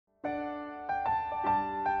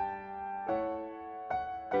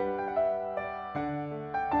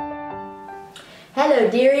Hello,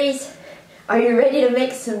 dearies. Are you ready to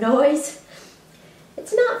make some noise?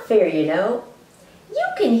 It's not fair, you know. You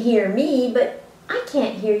can hear me, but I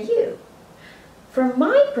can't hear you. From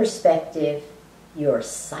my perspective, you're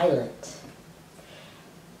silent.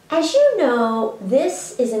 As you know,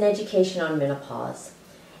 this is an education on menopause.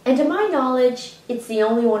 And to my knowledge, it's the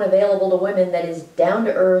only one available to women that is down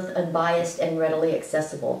to earth, unbiased, and readily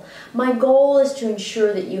accessible. My goal is to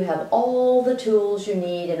ensure that you have all the tools you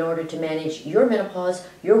need in order to manage your menopause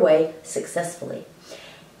your way successfully.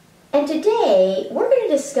 And today, we're going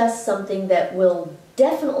to discuss something that will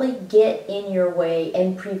definitely get in your way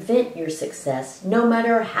and prevent your success, no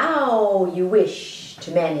matter how you wish to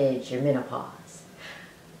manage your menopause.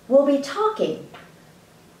 We'll be talking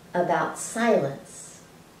about silence.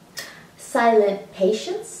 Silent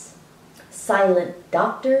patients, silent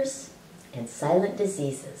doctors, and silent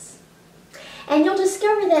diseases. And you'll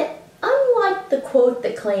discover that unlike the quote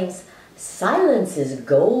that claims, "Silence is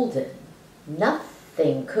golden,"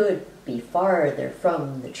 nothing could be farther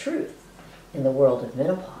from the truth in the world of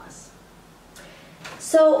menopause.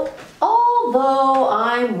 So, although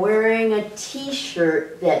I'm wearing a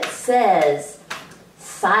t-shirt that says,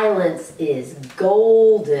 "Silence is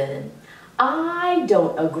golden," I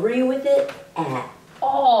don't agree with it at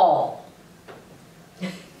all.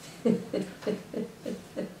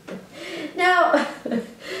 Now,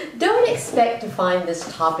 don't expect to find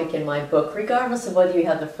this topic in my book, regardless of whether you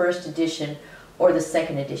have the first edition or the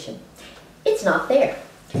second edition. It's not there.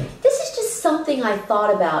 This is just something I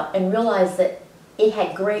thought about and realized that it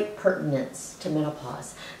had great pertinence to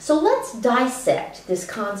menopause. So let's dissect this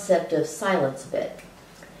concept of silence a bit.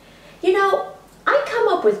 You know, I come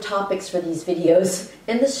up with topics for these videos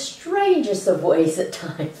in the strangest of ways at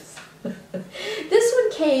times. This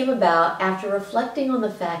one came about after reflecting on the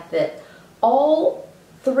fact that all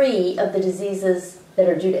three of the diseases that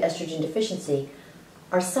are due to estrogen deficiency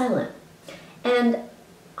are silent. And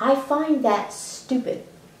I find that stupid.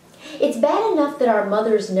 It's bad enough that our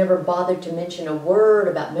mothers never bothered to mention a word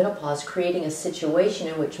about menopause, creating a situation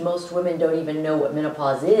in which most women don't even know what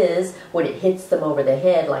menopause is when it hits them over the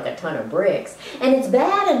head like a ton of bricks. And it's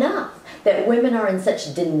bad enough that women are in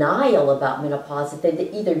such denial about menopause that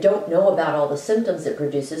they either don't know about all the symptoms it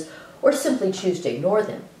produces or simply choose to ignore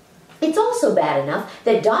them. It's also bad enough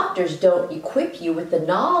that doctors don't equip you with the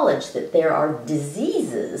knowledge that there are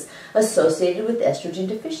diseases associated with estrogen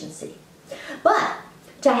deficiency. But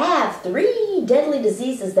to have three deadly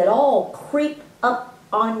diseases that all creep up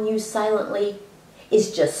on you silently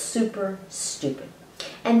is just super stupid.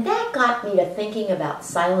 And that got me to thinking about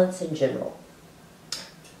silence in general.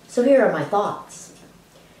 So here are my thoughts.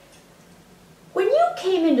 When you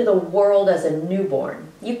came into the world as a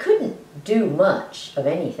newborn, you couldn't do much of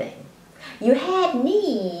anything. You had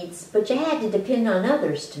needs, but you had to depend on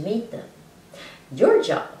others to meet them. Your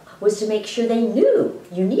job was to make sure they knew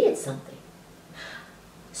you needed something.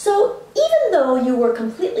 So even though you were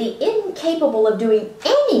completely incapable of doing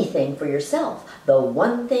anything for yourself, the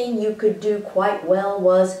one thing you could do quite well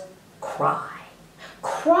was cry.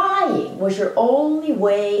 Crying was your only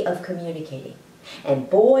way of communicating. And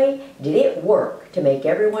boy, did it work to make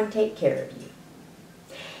everyone take care of you.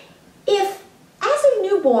 If, as a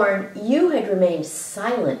newborn, you had remained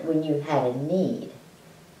silent when you had a need,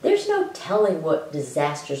 there's no telling what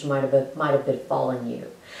disasters might have befallen you.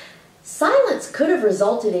 Silence could have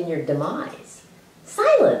resulted in your demise.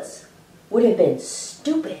 Silence would have been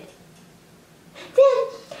stupid. Then,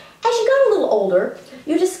 as you got a little older,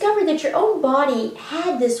 you discovered that your own body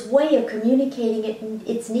had this way of communicating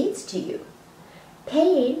its needs to you.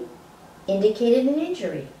 Pain indicated an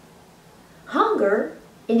injury. Hunger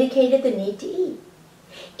indicated the need to eat.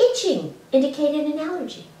 Itching indicated an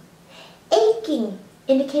allergy. Aching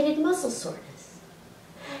indicated muscle soreness.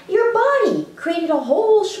 Your body created a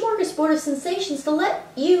whole smorgasbord of sensations to let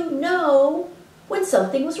you know when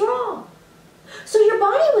something was wrong. So your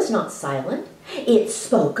body was not silent. It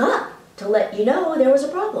spoke up to let you know there was a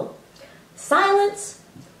problem. Silence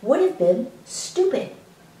would have been stupid.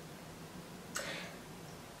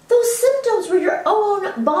 Those symptoms were your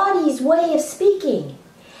own body's way of speaking.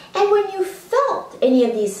 And when you felt any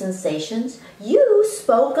of these sensations, you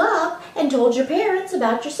spoke up and told your parents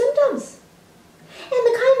about your symptoms. And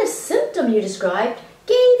the kind of symptom you described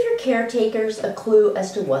gave your caretakers a clue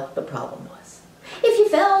as to what the problem was. If you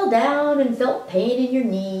fell down and felt pain in your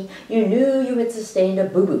knee, you knew you had sustained a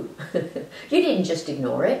boo-boo. You didn't just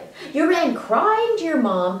ignore it. You ran crying to your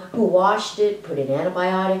mom, who washed it, put an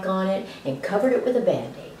antibiotic on it, and covered it with a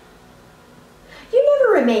Band-Aid. You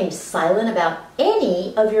never remained silent about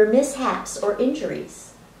any of your mishaps or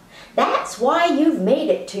injuries. That's why you've made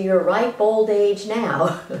it to your ripe old age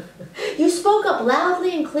now. You spoke up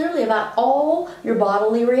loudly and clearly about all your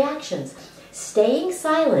bodily reactions. Staying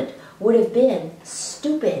silent would have been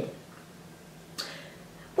stupid.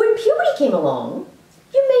 When puberty came along,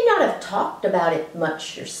 you may not have talked about it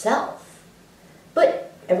much yourself,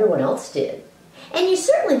 but everyone else did. And you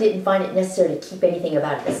certainly didn't find it necessary to keep anything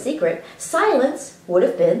about it a secret. Silence would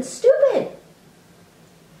have been stupid.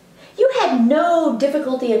 You had no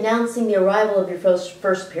difficulty announcing the arrival of your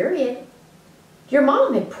first period. Your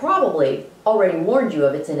mom had probably already warned you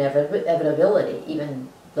of its inevitability, even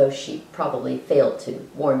though she probably failed to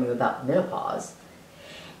warn you about menopause.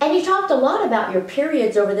 And you talked a lot about your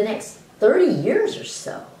periods over the next 30 years or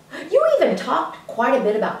so. You even talked quite a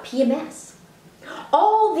bit about PMS.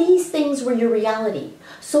 All these things were your reality,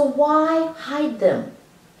 so why hide them?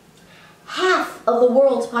 Half of the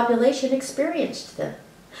world's population experienced them,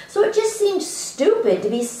 so it just seemed stupid to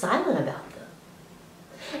be silent about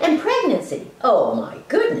them. And pregnancy, oh my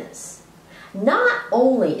goodness. Not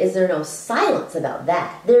only is there no silence about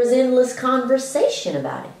that, there's endless conversation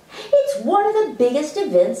about it. It's one of the biggest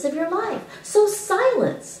events of your life, so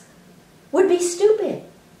silence would be stupid.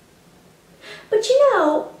 But you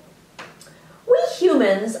know, we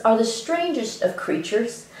humans are the strangest of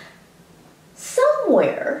creatures.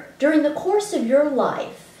 Somewhere during the course of your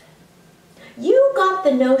life, you got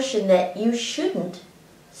the notion that you shouldn't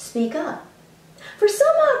speak up. For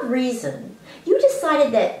some odd reason, you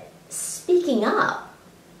decided that speaking up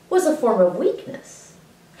was a form of weakness.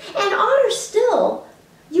 And odder still,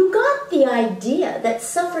 you got the idea that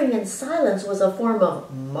suffering in silence was a form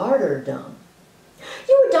of martyrdom.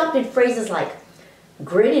 You adopted phrases like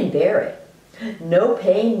grin and bear it, no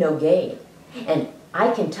pain, no gain, and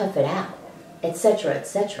I can tough it out, etc.,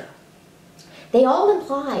 etc. They all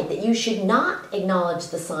implied that you should not acknowledge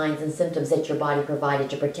the signs and symptoms that your body provided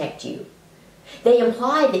to protect you. They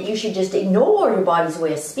implied that you should just ignore your body's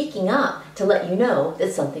way of speaking up to let you know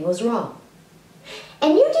that something was wrong.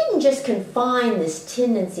 And you didn't just confine this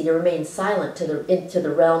tendency to remain silent into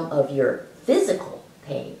the realm of your physical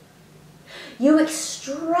pain. You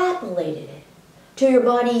extrapolated it to your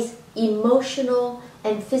body's emotional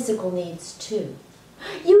and physical needs too.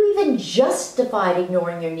 You even justified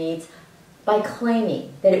ignoring your needs by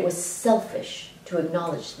claiming that it was selfish to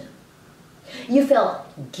acknowledge them. You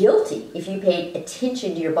felt guilty if you paid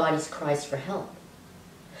attention to your body's cries for help.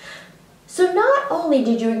 So not only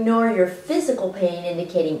did you ignore your physical pain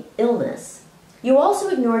indicating illness, you also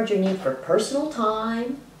ignored your need for personal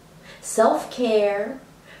time, self-care,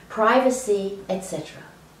 privacy, etc.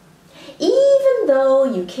 Even though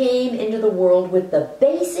you came into the world with the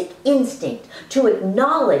basic instinct to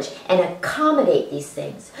acknowledge and accommodate these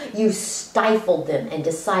things, you stifled them and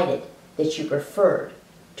decided that you preferred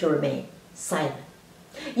to remain silent.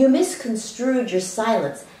 You misconstrued your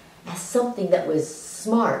silence as something that was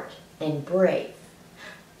smart and brave,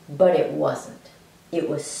 but it wasn't. It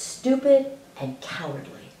was stupid and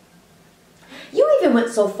cowardly. You even went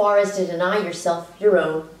so far as to deny yourself your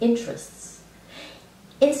own interests.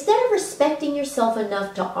 Instead of respecting yourself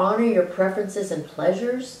enough to honor your preferences and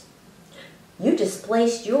pleasures, you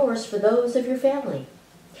displaced yours for those of your family.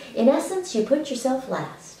 In essence, you put yourself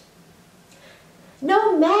last.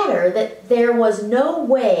 No matter that there was no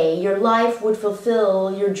way your life would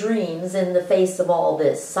fulfill your dreams in the face of all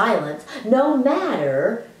this silence, no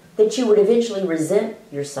matter that you would eventually resent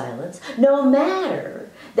your silence, no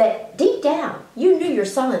matter that deep down you knew your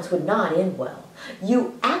silence would not end well,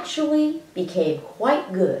 you actually became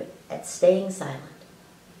quite good at staying silent.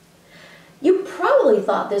 You probably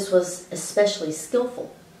thought this was especially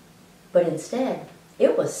skillful, but instead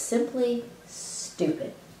it was simply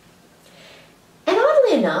stupid. And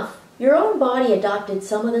oddly enough, your own body adopted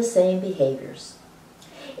some of the same behaviors.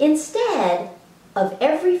 Instead of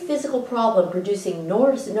every physical problem producing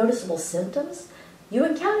noticeable symptoms, you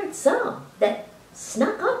encountered some that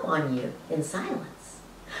snuck up on you in silence.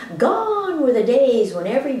 Gone were the days when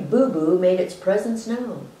every boo-boo made its presence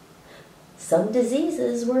known. Some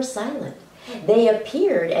diseases were silent. They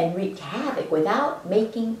appeared and wreaked havoc without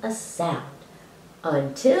making a sound,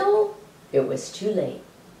 until it was too late.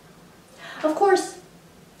 Of course,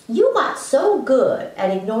 you got so good at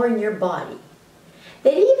ignoring your body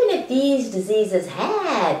that even if these diseases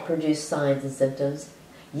had produced signs and symptoms,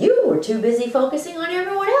 you were too busy focusing on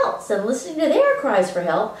everyone else and listening to their cries for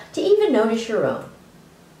help to even notice your own.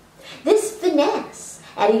 This finesse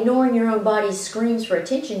at ignoring your own body's screams for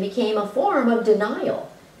attention became a form of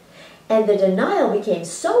denial. And the denial became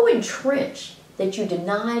so entrenched that you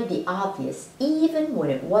denied the obvious even when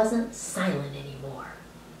it wasn't silent anymore.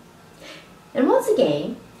 And once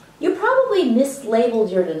again, you probably probably mislabeled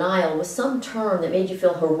your denial with some term that made you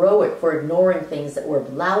feel heroic for ignoring things that were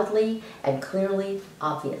loudly and clearly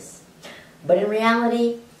obvious. But in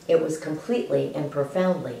reality, it was completely and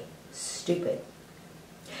profoundly stupid.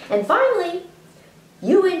 And finally,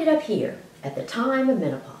 you ended up here at the time of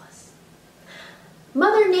menopause.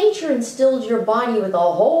 Mother Nature instilled your body with a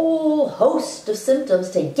whole host of symptoms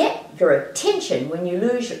to get your attention when you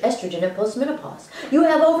lose your estrogen at postmenopause. You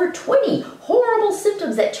have over 20 horrible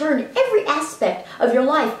symptoms that turn every aspect of your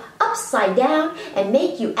life upside down and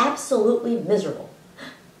make you absolutely miserable.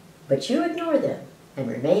 But you ignore them and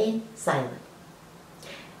remain silent.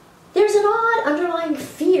 There's an odd underlying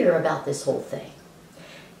fear about this whole thing.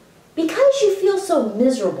 Because you feel so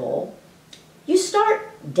miserable, you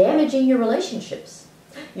start damaging your relationships.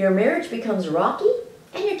 Your marriage becomes rocky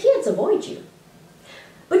and your kids avoid you.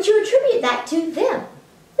 But you attribute that to them,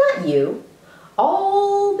 not you.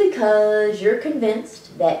 All because you're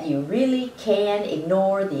convinced that you really can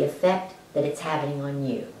ignore the effect that it's having on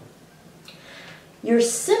you. Your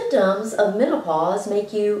symptoms of menopause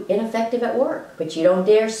make you ineffective at work, but you don't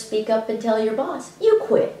dare speak up and tell your boss. You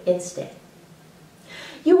quit instead.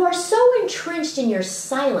 You are so entrenched in your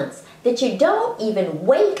silence that you don't even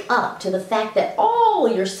wake up to the fact that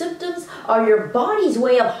all your symptoms are your body's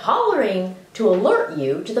way of hollering to alert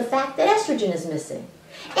you to the fact that estrogen is missing.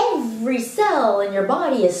 Every cell in your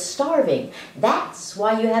body is starving. That's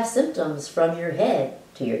why you have symptoms from your head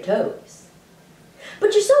to your toes.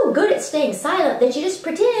 But you're so good at staying silent that you just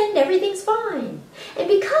pretend everything's fine. And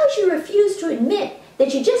because you refuse to admit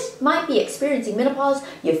that you just might be experiencing menopause,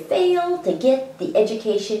 you fail to get the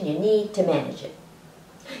education you need to manage it.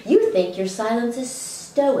 You think your silence is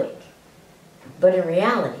stoic, but in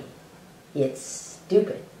reality, it's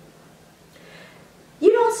stupid.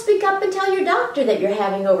 You don't speak up and tell your doctor that you're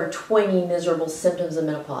having over 20 miserable symptoms of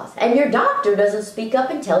menopause, and your doctor doesn't speak up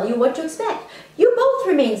and tell you what to expect. You both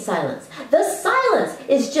remain silent. The silence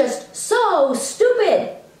is just so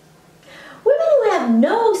stupid. Women who have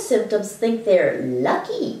no symptoms think they're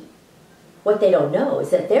lucky. What they don't know is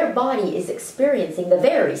that their body is experiencing the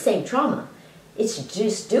very same trauma. It's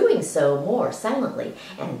just doing so more silently,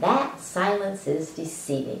 and that silence is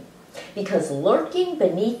deceiving. Because lurking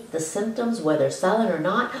beneath the symptoms, whether silent or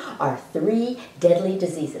not, are 3 deadly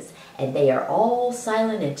diseases, and they are all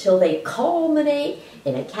silent until they culminate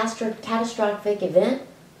in a catastrophic event,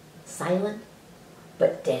 silent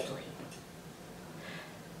but deadly.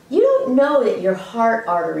 You don't know that your heart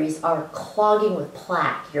arteries are clogging with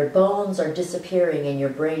plaque, your bones are disappearing, and your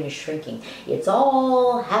brain is shrinking. It's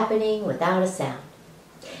all happening without a sound.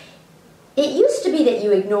 It used to be that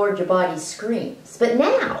you ignored your body's screams, but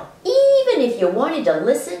now, even if you wanted to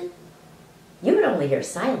listen, you would only hear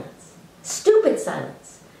silence. Stupid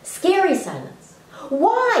silence. Scary silence.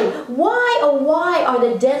 Why? Why, oh why are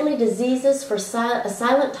the deadly diseases for a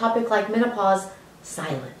silent topic like menopause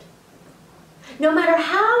silent? No matter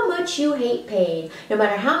how much you hate pain, no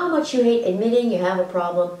matter how much you hate admitting you have a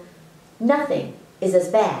problem, nothing is as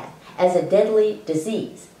bad as a deadly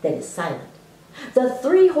disease that is silent. The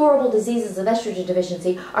 3 horrible diseases of estrogen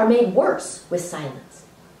deficiency are made worse with silence.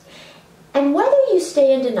 And whether you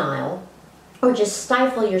stay in denial, or just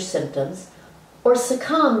stifle your symptoms, or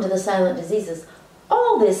succumb to the silent diseases,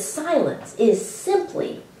 all this silence is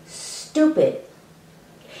simply stupid.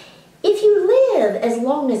 If you live as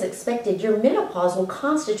long as expected, your menopause will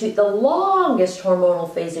constitute the longest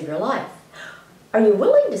hormonal phase of your life. Are you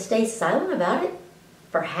willing to stay silent about it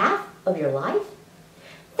for half of your life?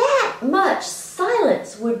 That much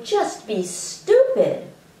silence would just be stupid.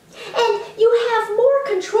 And you have more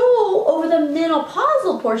control over the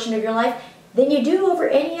menopausal portion of your life than you do over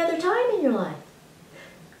any other time in your life.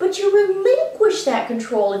 But you relinquish that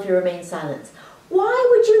control if you remain silent. Why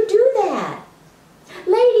would you do that?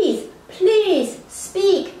 Ladies, please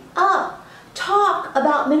speak up. Talk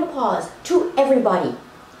about menopause to everybody.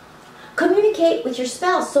 Communicate with your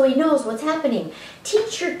spouse so he knows what's happening.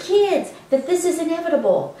 Teach your kids that this is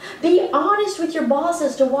inevitable. Be honest with your boss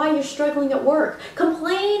as to why you're struggling at work.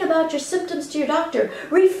 Complain about your symptoms to your doctor.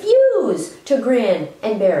 Refuse to grin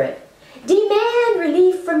and bear it. Demand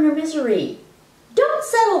relief from your misery. Don't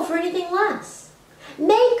settle for anything less.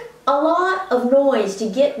 Make a lot of noise to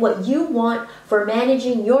get what you want for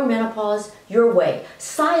managing your menopause your way.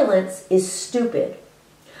 Silence is stupid.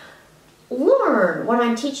 Learn what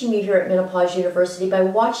I'm teaching you here at Menopause University by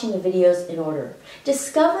watching the videos in order.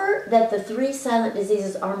 Discover that the 3 silent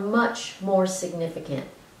diseases are much more significant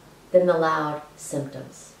than the loud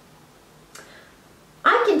symptoms.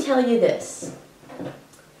 I can tell you this.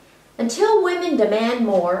 Until women demand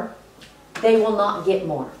more, they will not get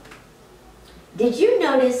more. Did you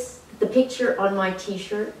notice the picture on my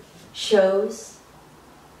t-shirt? shows,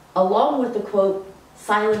 along with the quote,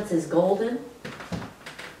 "Silence is golden,"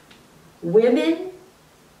 women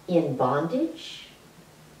in bondage?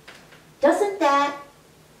 Doesn't that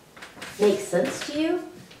make sense to you?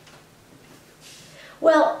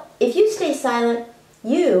 Well, if you stay silent,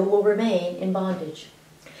 you will remain in bondage.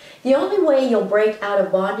 The only way you'll break out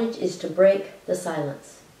of bondage is to break the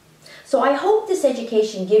silence. So I hope this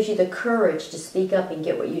education gives you the courage to speak up and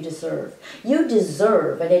get what you deserve. You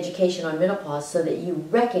deserve an education on menopause so that you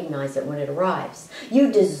recognize it when it arrives.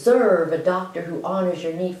 You deserve a doctor who honors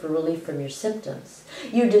your need for relief from your symptoms.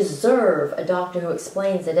 You deserve a doctor who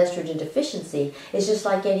explains that estrogen deficiency is just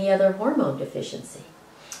like any other hormone deficiency.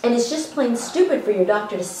 And it's just plain stupid for your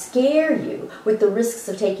doctor to scare you with the risks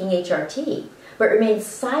of taking HRT, but remain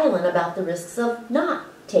silent about the risks of not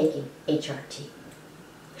taking HRT.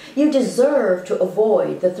 You deserve to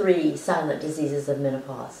avoid the 3 silent diseases of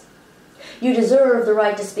menopause. You deserve the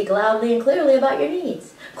right to speak loudly and clearly about your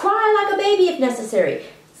needs. Cry like a baby if necessary.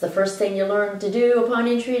 It's the first thing you learn to do upon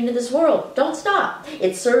entry into this world. Don't stop.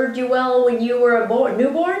 It served you well when you were a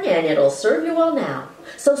newborn, and it'll serve you well now.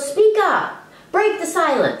 So speak up. Break the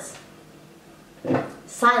silence.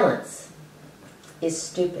 Silence is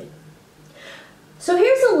stupid. So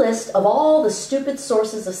here's a list of all the stupid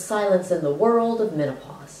sources of silence in the world of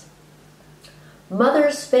menopause.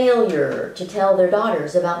 Mothers' failure to tell their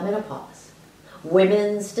daughters about menopause.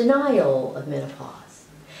 Women's denial of menopause.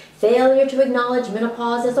 Failure to acknowledge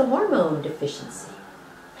menopause as a hormone deficiency.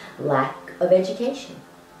 Lack of education.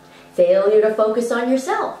 Failure to focus on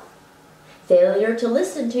yourself. Failure to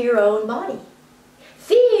listen to your own body.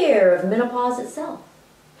 Fear of menopause itself.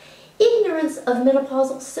 Ignorance of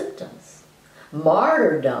menopausal symptoms.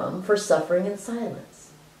 Martyrdom for suffering in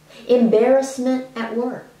silence. Embarrassment at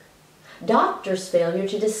work. Doctors' failure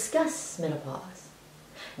to discuss menopause.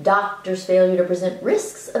 Doctors' failure to present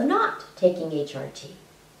risks of not taking HRT.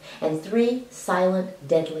 And 3 silent,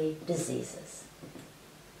 deadly diseases.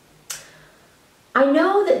 I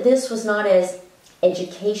know that this was not as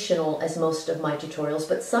educational as most of my tutorials,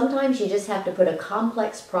 but sometimes you just have to put a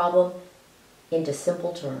complex problem into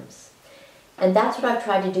simple terms. And that's what I've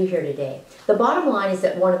tried to do here today. The bottom line is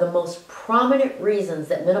that one of the most prominent reasons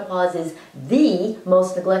that menopause is the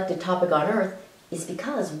most neglected topic on earth is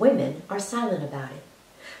because women are silent about it.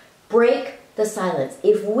 Break the silence.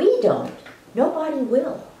 If we don't, nobody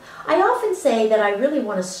will. I often say that I really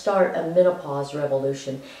want to start a menopause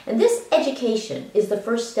revolution, and this education is the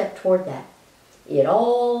first step toward that. It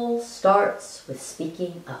all starts with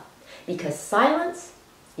speaking up, because silence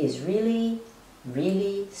is really,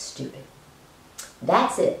 really stupid.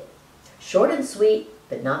 That's it. Short and sweet,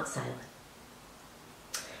 but not silent.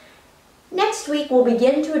 Next week, we'll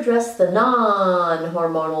begin to address the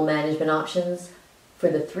non-hormonal management options for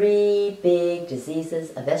the 3 big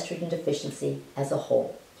diseases of estrogen deficiency as a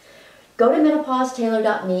whole. Go to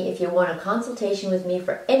menopausetailor.me if you want a consultation with me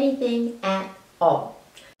for anything at all.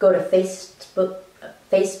 Go to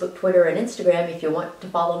Facebook, Twitter, and Instagram if you want to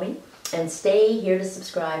follow me. And stay here to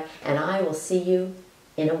subscribe, and I will see you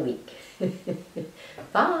in a week.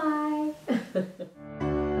 Bye.